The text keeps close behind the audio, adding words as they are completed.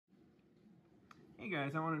Hey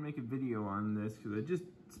guys, I wanted to make a video on this because I just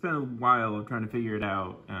spent a while trying to figure it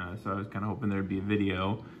out, so I was kind of hoping there'd be a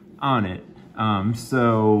video on it.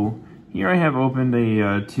 So here I have opened a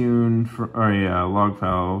a log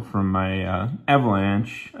file from my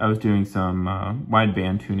Avalanche. I was doing some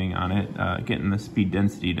wideband tuning on it, getting the speed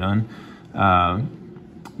density done,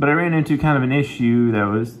 but I ran into kind of an issue that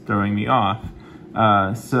was throwing me off.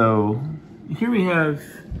 So here we have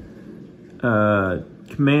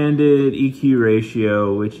commanded EQ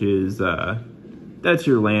ratio, which is that's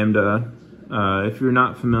your lambda. If you're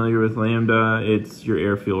not familiar with lambda, it's your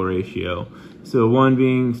air-fuel ratio. So 1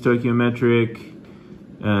 being stoichiometric,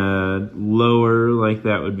 lower like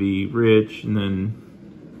that would be rich, and then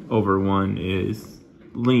over 1 is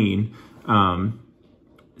lean.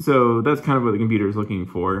 So that's kind of what the computer is looking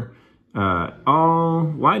for.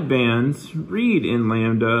 All widebands read in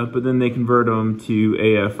lambda, but then they convert them to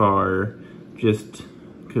AFR just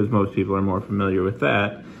because most people are more familiar with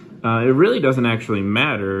that. It really doesn't actually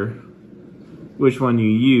matter which one you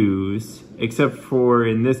use, except for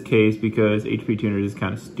in this case because HPTuners is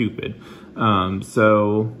kind of stupid.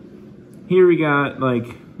 So here we got, like,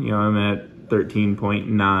 you know, I'm at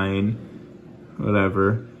 13.9,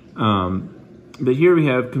 whatever. But here we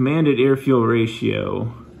have commanded air-fuel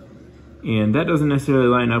ratio, and that doesn't necessarily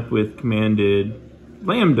line up with commanded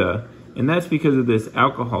lambda. And that's because of this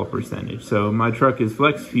alcohol percentage. So my truck is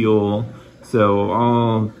flex fuel, so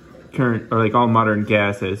all modern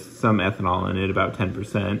gas has some ethanol in it, about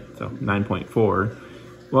 10%, so 9.4.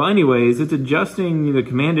 Well, anyways, it's adjusting the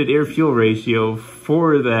commanded air-fuel ratio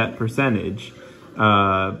for that percentage.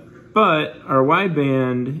 But our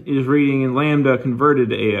wideband is reading in lambda converted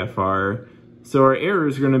to AFR, so our error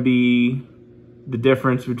is going to be the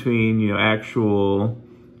difference between, you know, actual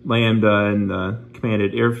lambda and the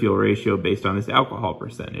commanded air-fuel ratio based on this alcohol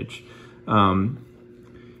percentage. So I'm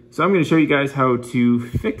going to show you guys how to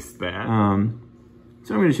fix that. So I'm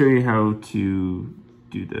going to show you how to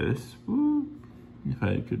do this. Ooh, if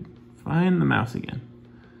I could find the mouse again.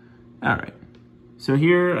 All right. So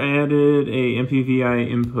here I added a MPVI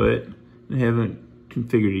input. I haven't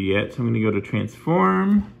configured it yet, so I'm going to go to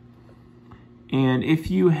transform. And if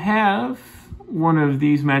you have one of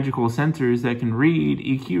these magical sensors that can read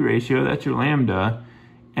EQ ratio, that's your lambda,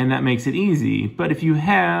 and that makes it easy. But if you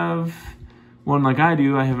have one like I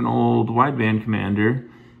do, I have an old wideband commander,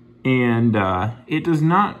 and it does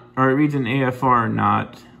not, or it reads an AFR,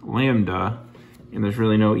 not lambda, and there's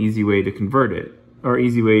really no easy way to convert it, or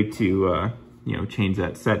easy way to you know, change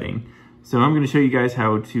that setting. So I'm going to show you guys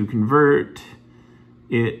how to convert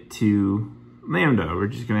it to lambda. We're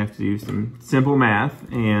just going to have to do some simple math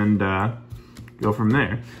and go from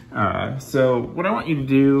there. So what I want you to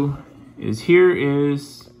do is, here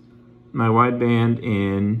is my wideband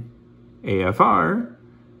in AFR.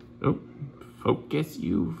 Oh, focus,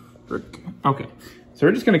 you frick. Okay, so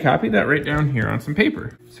we're just going to copy that right down here on some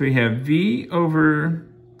paper. So we have V over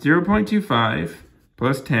 0.25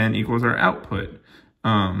 plus 10 equals our output.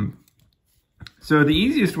 So the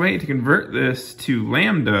easiest way to convert this to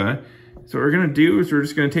lambda, so what we're going to do is we're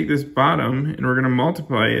just going to take this bottom and we're going to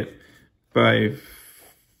multiply it by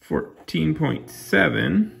 14.7,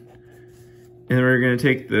 and then we're going to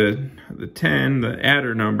take the 10, the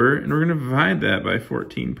adder number, and we're going to divide that by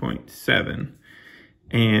 14.7.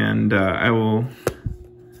 And I will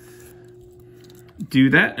do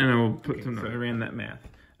that, and I will put some. So I ran that math.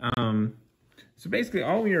 So basically,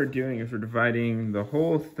 all we are doing is we're dividing the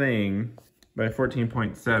whole thing by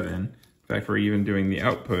 14.7. In fact, we're even doing the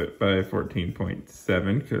output by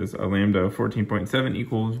 14.7 because a lambda of 14.7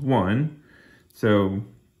 equals 1. So,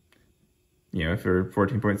 you know, if you're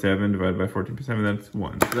 14.7 divided by 14.7, that's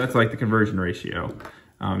 1. So that's like the conversion ratio.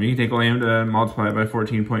 You can take lambda and multiply it by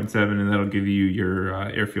 14.7, and that'll give you your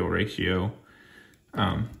air-fuel ratio.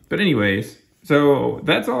 But anyways, so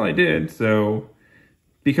that's all I did. So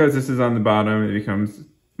because this is on the bottom, it becomes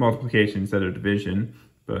multiplication instead of division.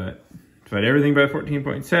 But divide everything by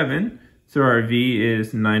 14.7. So our V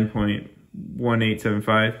is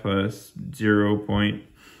 9.1875 plus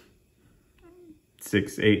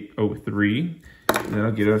 0.6803.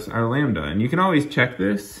 That'll get us our lambda. And you can always check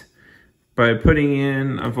this by putting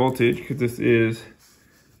in a voltage, because the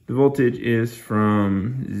voltage is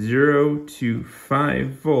from 0 to 5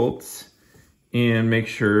 volts, and make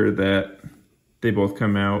sure that they both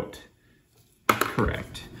come out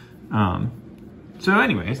correct. So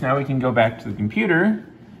anyways, now we can go back to the computer,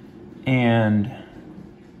 and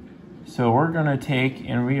so we're going to take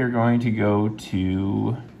and we are going to go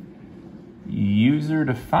to user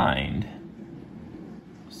defined.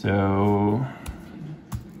 So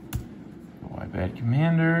wideband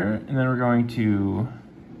commander, and then we're going to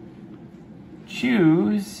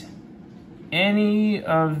choose any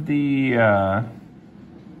of the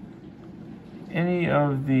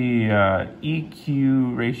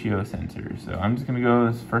EQ ratio sensors. So I'm just going to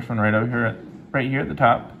go this first one right over here, right here at the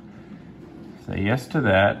top. Say yes to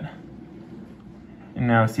that. And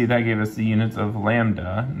now see, that gave us the units of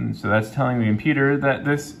lambda. And so that's telling the computer that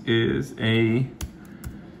this is a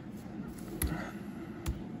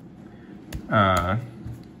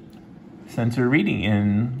sensor reading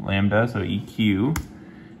in lambda, so EQ.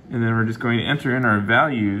 And then we're just going to enter in our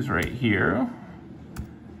values right here.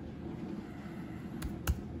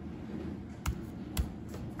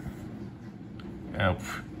 Oh,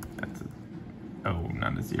 that's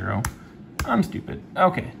not a 0. I'm stupid.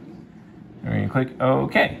 Okay. We're going to click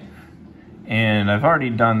OK. And I've already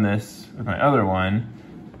done this with my other one.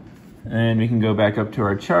 And we can go back up to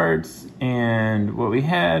our charts. And what we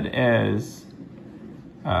had as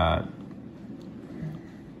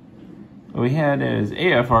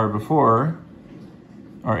AFR before,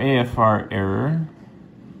 our AFR error.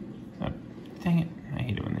 Oh, dang it. I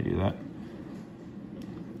hate it when they do that.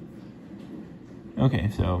 Okay,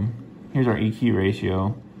 so here's our EQ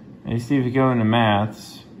ratio. And you see, if we go into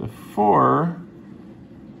maths, before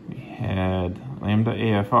we had lambda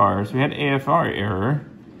AFR, so we had AFR error,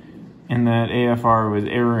 and that AFR was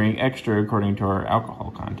erroring extra according to our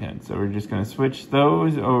alcohol content. So we're just going to switch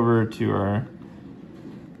those over to our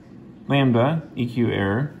lambda EQ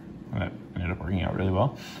error. That ended up working out really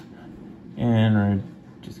well. And we're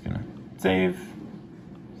just going to save,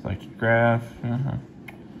 select your graph.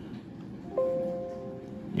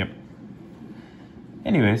 Yep.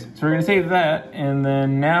 Anyways, so we're going to save that, and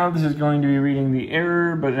then now this is going to be reading the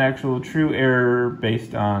error, but an actual true error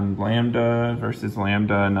based on lambda versus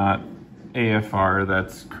lambda, not AFR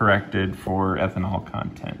that's corrected for ethanol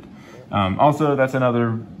content. Also, that's another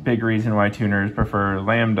big reason why tuners prefer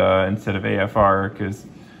lambda instead of AFR, because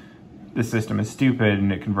the system is stupid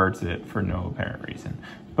and it converts it for no apparent reason.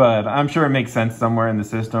 But I'm sure it makes sense somewhere in the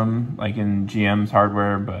system, like in GM's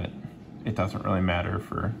hardware, but it doesn't really matter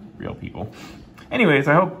for real people. Anyways,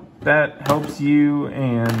 I hope that helps you,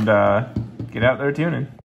 and get out there tuning.